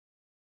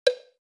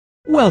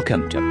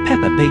Welcome to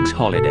Peppa Pig's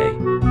holiday.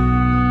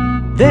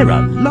 There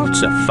are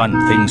lots of fun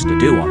things to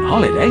do on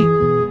holiday.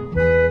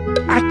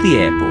 At the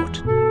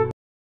airport.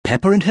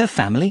 Peppa and her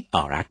family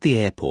are at the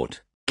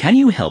airport. Can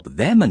you help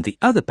them and the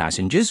other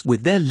passengers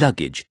with their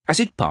luggage as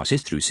it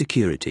passes through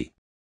security?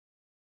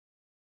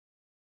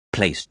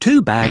 Place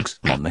 2 bags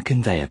on the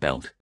conveyor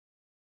belt.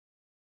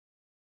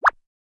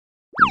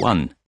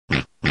 1.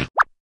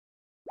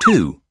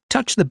 2.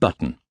 Touch the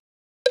button.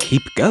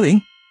 Keep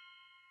going.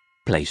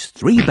 Place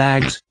 3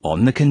 bags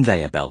on the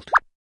conveyor belt.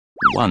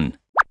 1,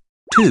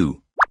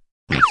 2,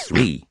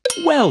 3.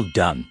 Well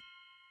done.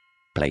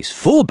 Place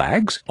 4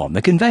 bags on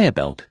the conveyor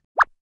belt.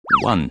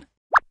 1,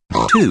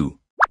 2,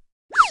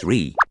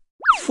 3,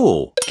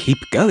 4. Keep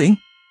going.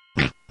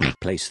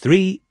 Place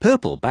 3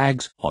 purple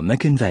bags on the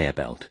conveyor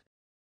belt.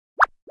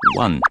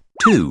 1,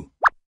 2,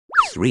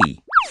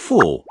 3,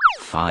 4,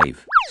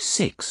 5,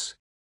 6.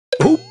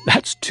 Oh,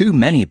 that's too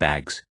many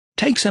bags.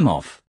 Take some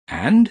off.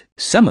 And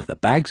some of the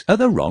bags are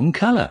the wrong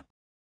colour.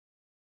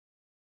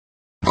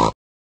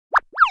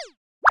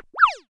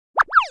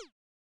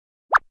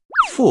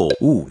 4.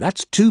 Ooh,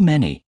 that's too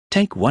many.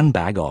 Take 1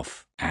 bag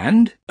off.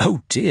 And,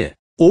 oh dear,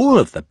 all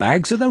of the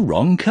bags are the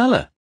wrong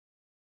colour.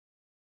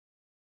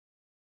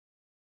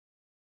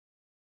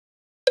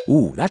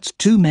 Ooh, that's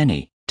too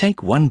many.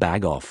 Take 1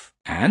 bag off.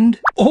 And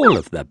all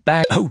of the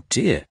bags, oh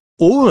dear,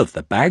 all of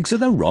the bags are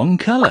the wrong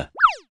colour.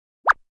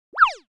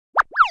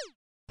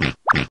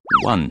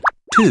 1,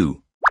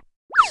 2,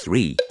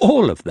 3.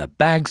 All of the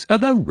bags are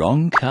the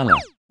wrong colour.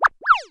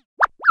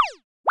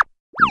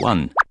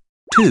 1,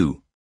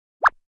 2,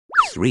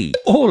 3.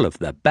 All of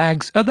the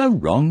bags are the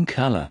wrong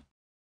colour.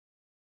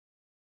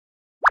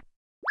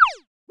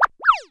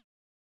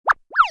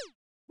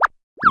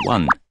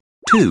 1,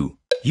 2.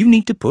 You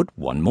need to put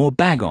 1 more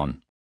bag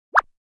on.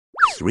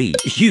 3.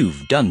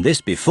 You've done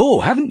this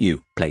before, haven't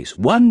you? Place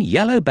 1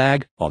 yellow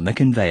bag on the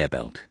conveyor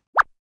belt.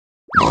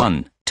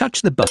 1.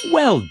 Touch the button.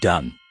 Well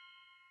done.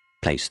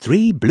 Place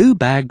 3 blue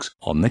bags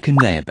on the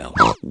conveyor belt.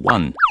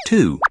 1,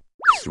 2,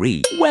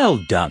 3. Well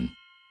done.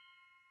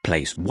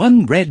 Place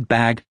 1 red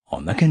bag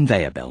on the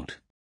conveyor belt.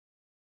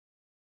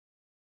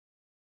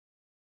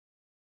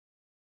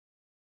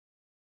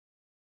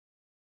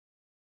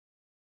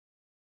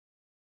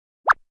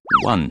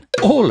 1.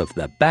 All of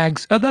the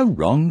bags are the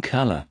wrong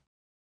colour.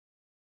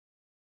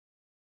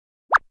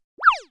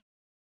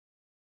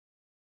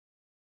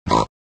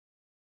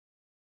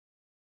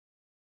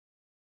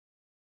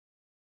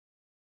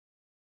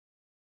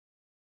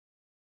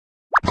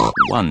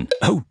 1.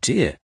 Oh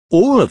dear,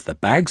 all of the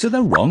bags are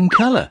the wrong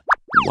colour.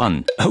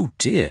 1. Oh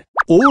dear,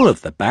 all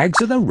of the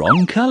bags are the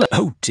wrong colour.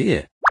 Oh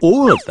dear,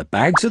 all of the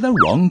bags are the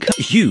wrong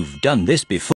colour. You've done this before.